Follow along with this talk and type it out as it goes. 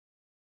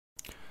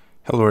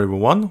Hello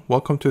everyone,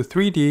 welcome to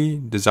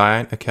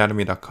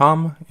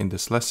 3DDesignAcademy.com. In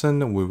this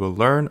lesson, we will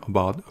learn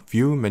about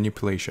view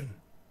manipulation.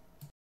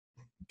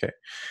 Okay,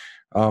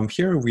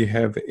 here we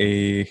have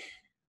a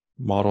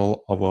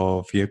model of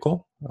a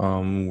vehicle.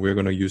 We're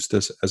going to use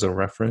this as a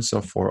reference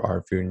for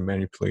our view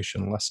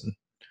manipulation lesson.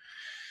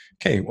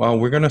 Okay, well,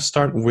 we're going to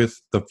start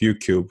with the view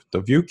cube.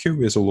 The view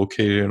cube is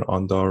located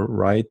on the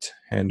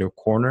right-hand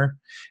corner,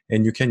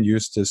 and you can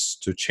use this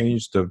to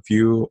change the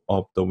view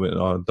of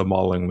the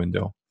modeling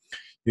window.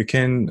 You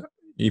can,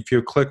 if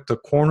you click the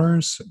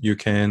corners, you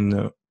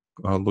can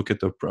look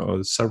at the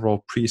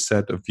several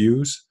preset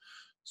views.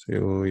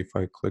 So if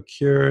I click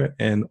here,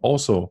 and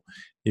also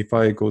if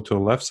I go to the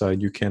left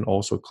side, you can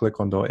also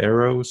click on the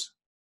arrows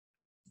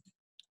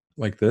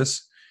like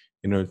this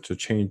in order to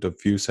change the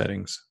view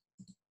settings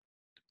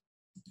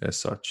as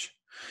such.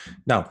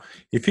 Now,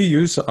 if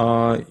you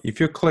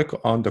click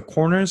on the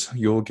corners,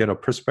 you'll get a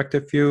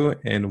perspective view,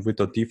 and with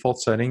the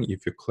default setting,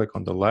 if you click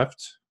on the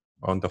left,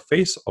 on the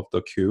face of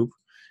the cube,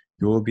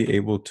 you will be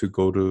able to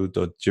go to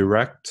the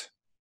direct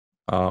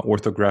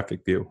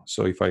orthographic view.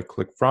 So if I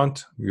click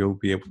front, you'll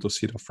be able to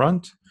see the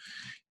front.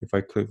 If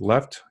I click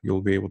left,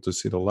 you'll be able to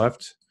see the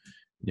left.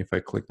 And if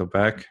I click the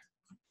back,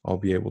 I'll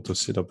be able to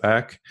see the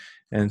back,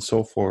 and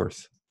so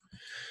forth.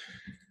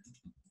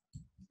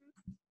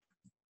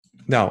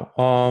 Now,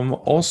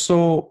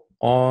 also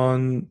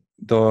on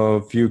the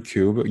view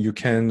cube, you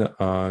can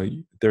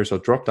there's a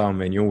drop-down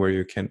menu where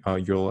you can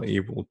you're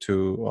able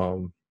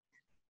to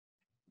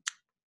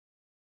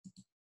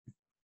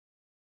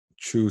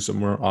choose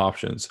more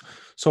options.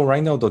 So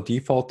right now the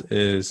default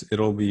is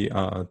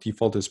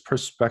default is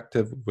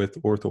perspective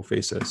with ortho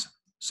faces.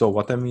 So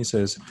what that means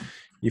is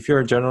if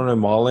you're generally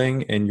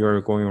modeling and you're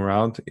going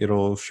around,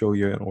 it'll show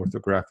you an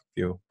orthographic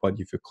view. But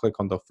if you click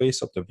on the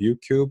face of the view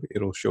cube,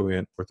 it'll show you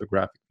an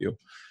orthographic view.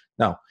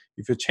 Now,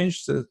 if you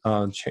change the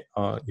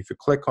if you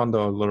click on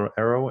the little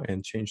arrow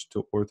and change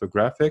to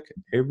orthographic,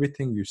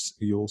 everything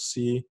you'll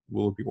see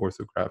will be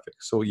orthographic.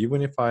 So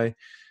even if I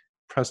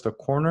press the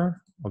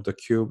corner of the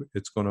cube,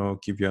 it's going to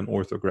give you an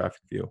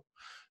orthographic view.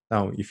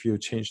 Now, if you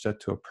change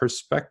that to a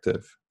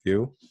perspective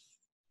view,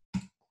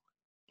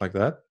 like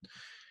that,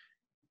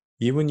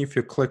 even if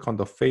you click on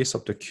the face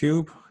of the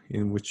cube,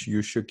 in which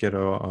you should get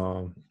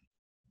a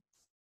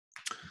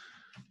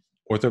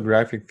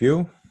orthographic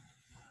view,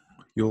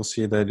 you'll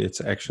see that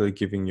it's actually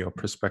giving you a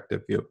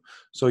perspective view.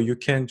 So you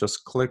can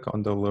just click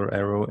on the little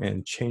arrow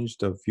and change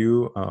the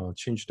view,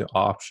 change the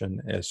option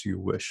as you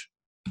wish.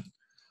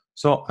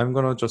 So I'm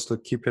gonna just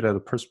keep it at a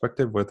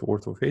perspective with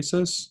ortho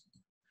faces,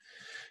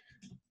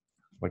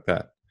 like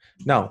that.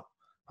 Now,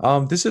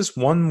 this is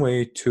one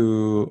way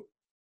to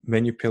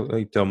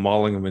manipulate the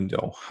modeling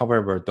window.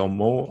 However, the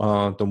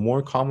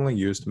more commonly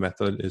used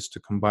method is to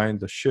combine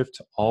the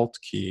Shift-Alt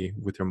key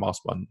with your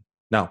mouse button.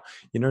 Now,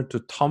 in order to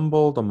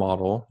tumble the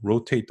model,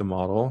 rotate the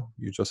model,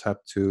 you just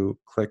have to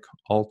click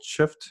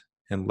Alt-Shift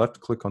and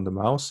left-click on the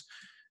mouse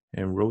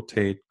and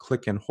rotate,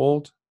 click and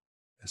hold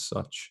as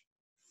such.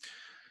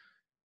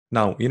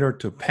 Now, in order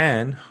to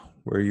pan,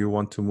 where you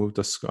want to move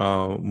the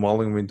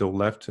modeling window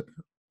left to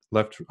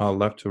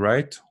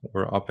right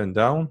or up and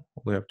down,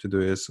 all you have to do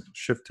is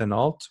Shift and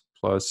Alt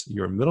plus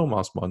your middle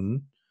mouse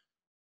button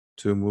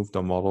to move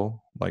the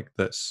model like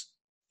this.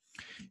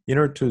 In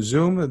order to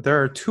zoom,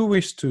 there are two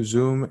ways to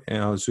zoom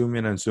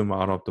in and zoom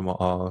out of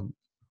the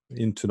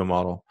into the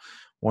model.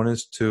 One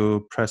is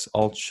to press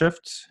Alt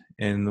Shift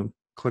and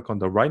click on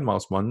the right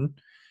mouse button.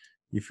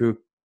 If you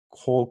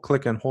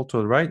click and hold to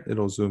the right,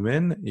 it'll zoom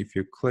in. If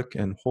you click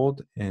and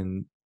hold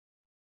and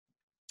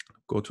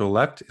go to the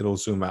left, it'll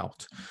zoom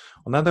out.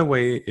 Another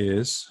way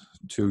is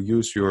to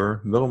use your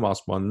middle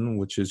mouse button,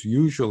 which is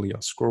usually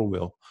a scroll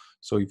wheel.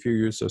 So if you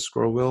use a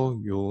scroll wheel,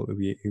 you'll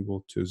be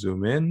able to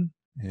zoom in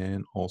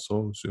and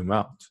also zoom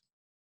out.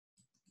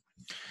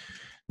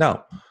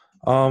 Now,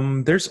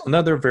 there's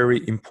another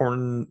very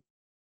important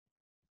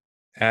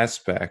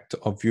aspect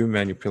of view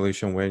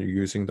manipulation when you're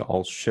using the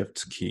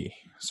Alt-Shift key.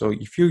 So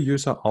if you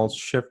use an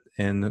Alt-Shift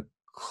and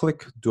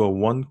do a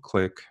one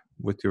click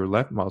with your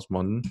left mouse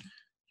button,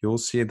 you'll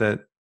see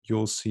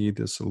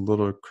this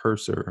little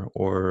cursor,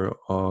 or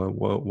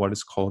what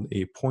is called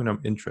a point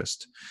of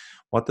interest.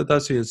 What that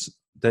does is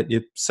that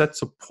it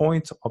sets a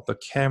point of the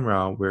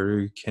camera where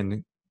you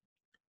can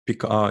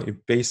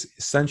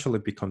essentially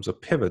becomes a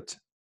pivot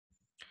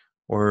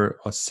or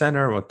a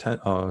center of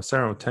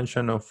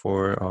attention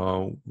for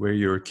where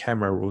your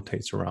camera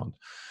rotates around.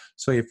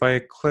 So if I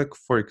click,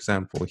 for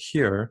example,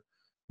 here,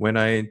 when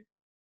I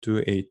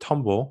do a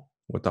tumble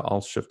with the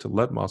Alt-Shift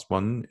left mouse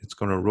button, it's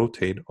going to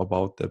rotate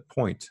about that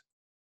point.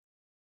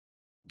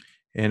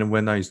 And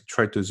when I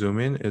try to zoom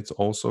in, it's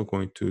also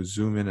going to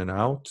zoom in and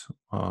out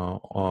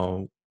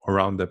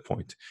around that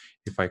point.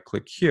 If I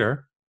click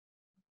here,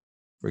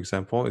 for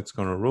example, it's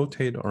going to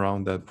rotate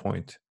around that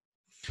point.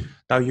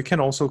 Now you can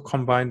also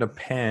combine the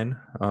pan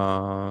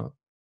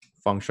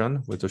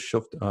function with the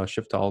Shift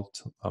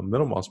Alt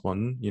middle mouse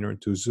button in order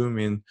to zoom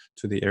in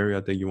to the area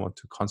that you want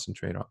to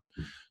concentrate on.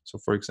 So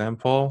for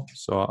example,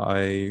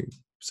 I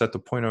set the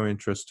point of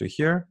interest to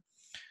here.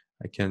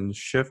 I can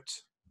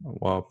shift,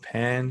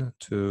 pan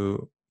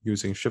to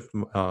using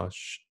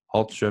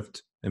Alt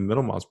Shift and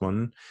middle mouse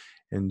button,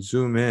 and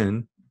zoom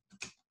in.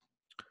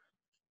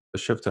 The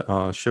Shift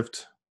Alt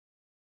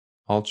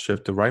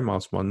Shift the right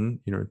mouse button,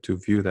 to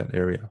view that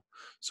area.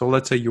 So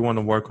let's say you want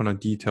to work on a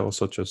detail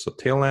such as a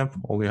tail lamp.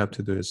 All you have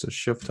to do is a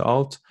Shift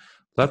Alt,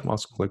 left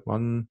mouse click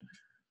button,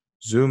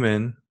 zoom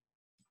in,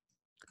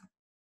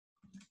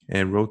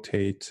 and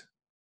rotate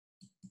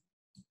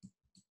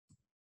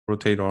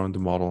on the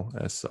model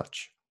as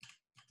such.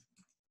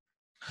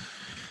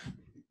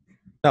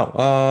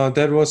 Now,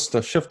 that was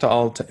the Shift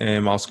Alt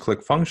and mouse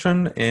click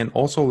function. And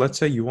also, let's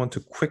say you want to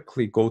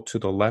quickly go to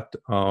the left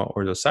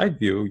or the side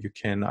view. You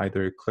can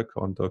either click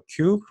on the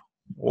cube,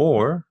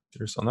 or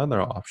there's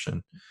another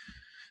option.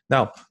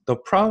 Now, the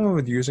problem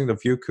with using the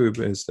view cube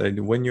is that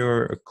when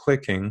you're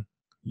clicking,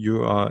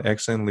 you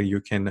accidentally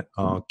you can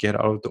get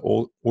out of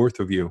the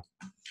ortho view.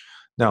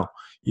 Now,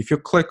 if you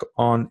click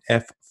on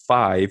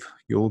F5,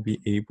 you'll be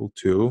able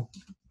to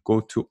go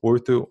to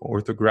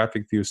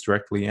orthographic views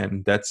directly,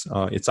 and that's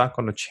it's not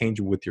going to change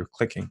with your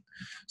clicking.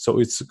 So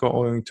it's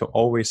going to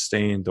always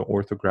stay in the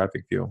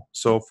orthographic view.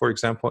 So for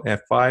example,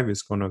 F5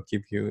 is going to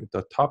give you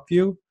the top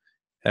view,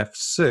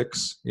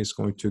 F6 is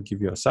going to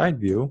give you a side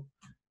view,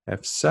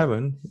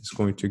 F7 is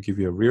going to give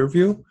you a rear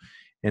view,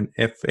 and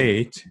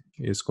F8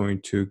 is going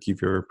to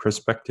give you a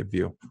perspective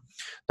view.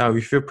 Now,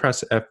 if you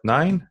press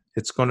F9,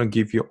 it's going to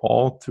give you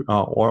all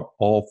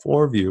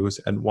four views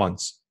at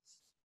once.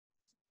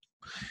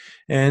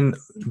 And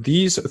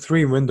these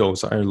three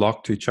windows are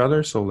locked to each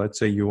other. So let's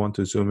say you want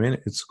to zoom in,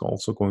 it's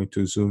also going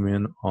to zoom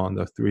in on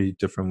the three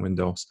different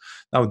windows.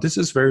 Now, this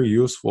is very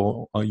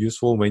useful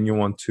when you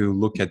want to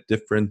look at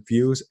different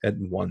views at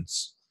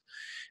once.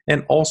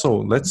 And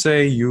also, let's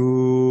say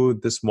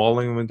this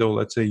modeling window,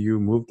 let's say you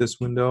move this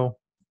window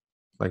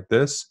like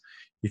this.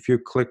 If you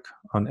click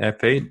on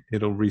F8,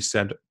 it'll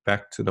reset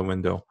back to the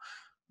window.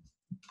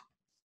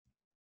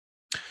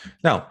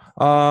 Now,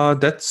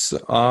 that's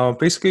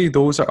basically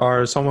those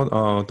are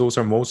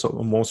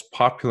most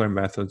popular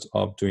methods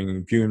of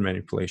doing view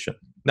manipulation.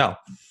 Now,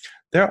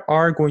 there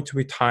are going to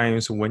be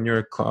times when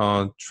you're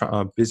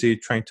busy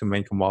trying to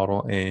make a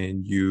model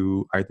and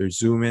you either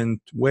zoom in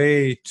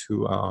way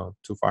too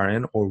far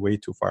in or way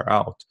too far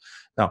out.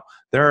 Now,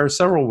 there are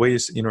several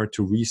ways in order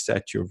to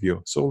reset your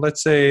view. So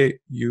let's say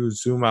you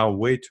zoom out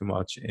way too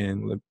much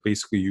and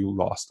basically you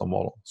lost the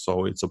model.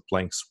 So it's a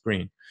blank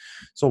screen.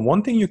 So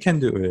one thing you can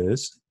do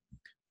is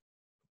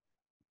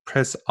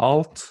press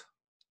Alt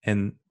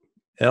and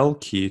L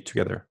key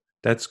together.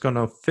 That's going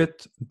to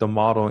fit the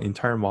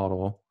entire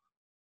model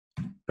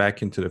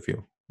back into the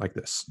view like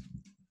this.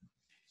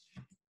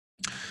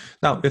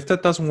 Now, if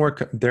that doesn't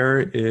work,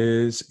 there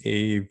is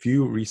a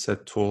view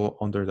reset tool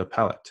under the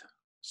palette.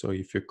 So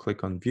if you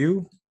click on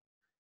view,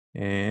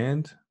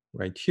 and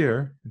right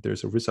here,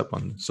 there's a reset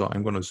button. So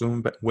I'm going to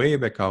zoom way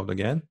back out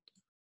again,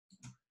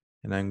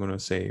 and I'm going to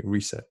say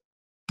reset.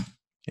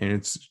 And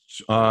it's,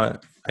 I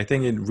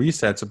think it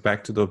resets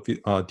back to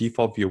the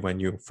default view when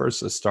you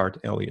first start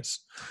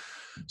Alias.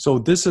 So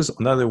this is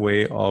another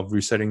way of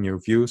resetting your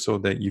view so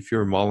that if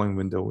your modeling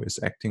window is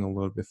acting a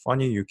little bit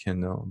funny, you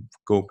can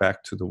go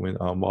back to the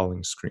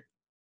modeling screen.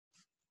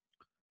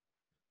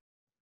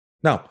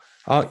 Now,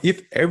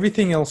 if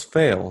everything else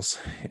fails,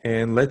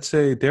 and let's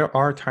say there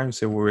are times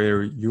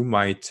where you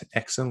might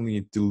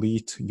accidentally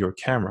delete your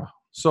camera.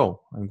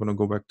 So I'm going to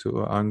go back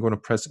to, I'm going to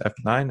press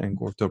F9 and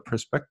go to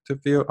perspective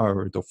view,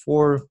 or the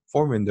four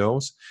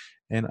windows,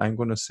 and I'm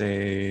going to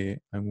say,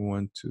 I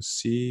want to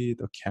see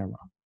the camera.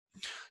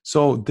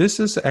 So this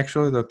is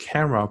actually the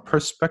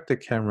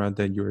perspective camera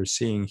that you're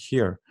seeing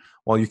here.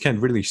 Well, you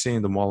can't really see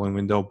in the modeling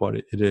window, but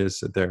it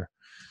is there.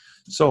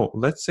 So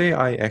let's say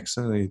I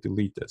accidentally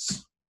delete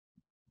this.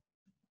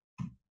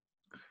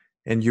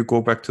 And you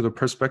go back to the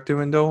perspective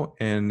window,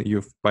 and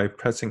by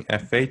pressing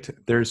F8,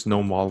 there's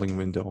no modeling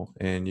window,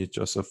 and you're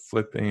just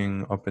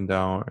flipping up and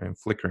down and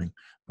flickering,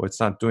 but it's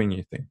not doing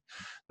anything.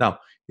 Now,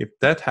 if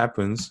that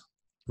happens,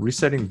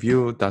 resetting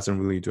view doesn't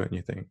really do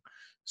anything.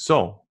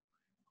 So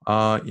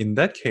in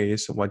that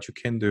case, what you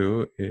can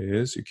do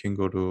is you can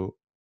go to,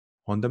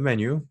 on the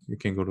menu, you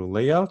can go to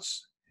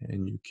layouts,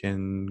 and you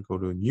can go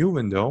to new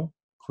window,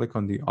 click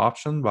on the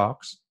option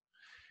box,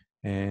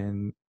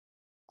 and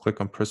click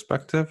on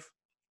perspective,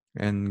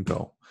 and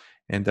go.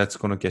 And that's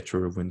going to get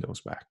your windows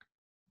back.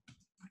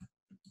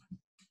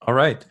 All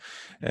right.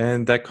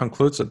 And that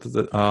concludes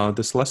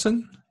this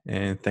lesson.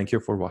 And thank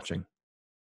you for watching.